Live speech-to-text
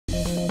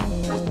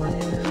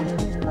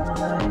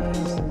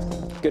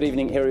Good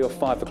evening, here are your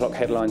 5 o'clock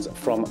headlines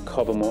from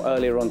Cobham. Well,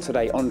 earlier on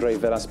today, Andre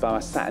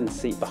Villas-Boas sat in the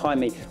seat behind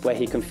me where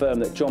he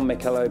confirmed that John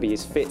Mikelobi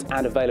is fit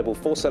and available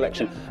for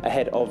selection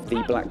ahead of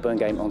the Blackburn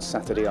game on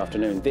Saturday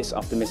afternoon. This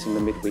after missing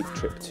the midweek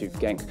trip to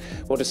Genk.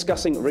 While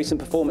discussing recent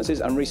performances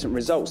and recent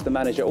results, the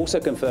manager also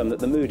confirmed that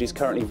the mood is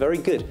currently very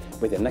good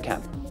within the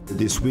camp.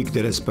 This week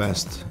that has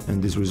passed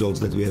and these results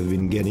that we have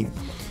been getting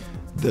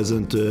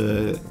doesn't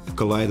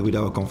collide with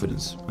our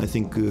confidence. I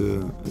think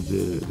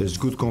there's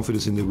good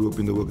confidence in the group,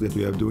 in the work that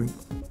we are doing.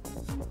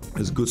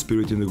 There's good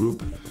spirit in the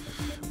group.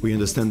 We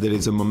understand there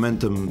is a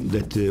momentum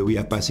that we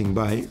are passing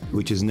by,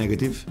 which is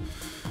negative,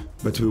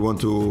 but we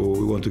want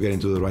to get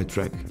into the right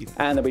track.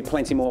 And there'll be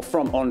plenty more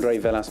from Andre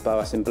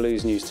Villas-Boas in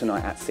Blues News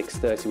tonight at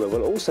 6:30, where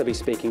we'll also be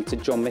speaking to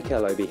John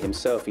Mikelobi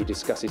himself. He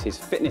discusses his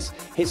fitness,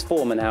 his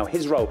form and how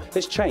his role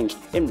has changed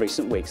in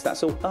recent weeks.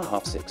 That's all at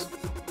 6:30.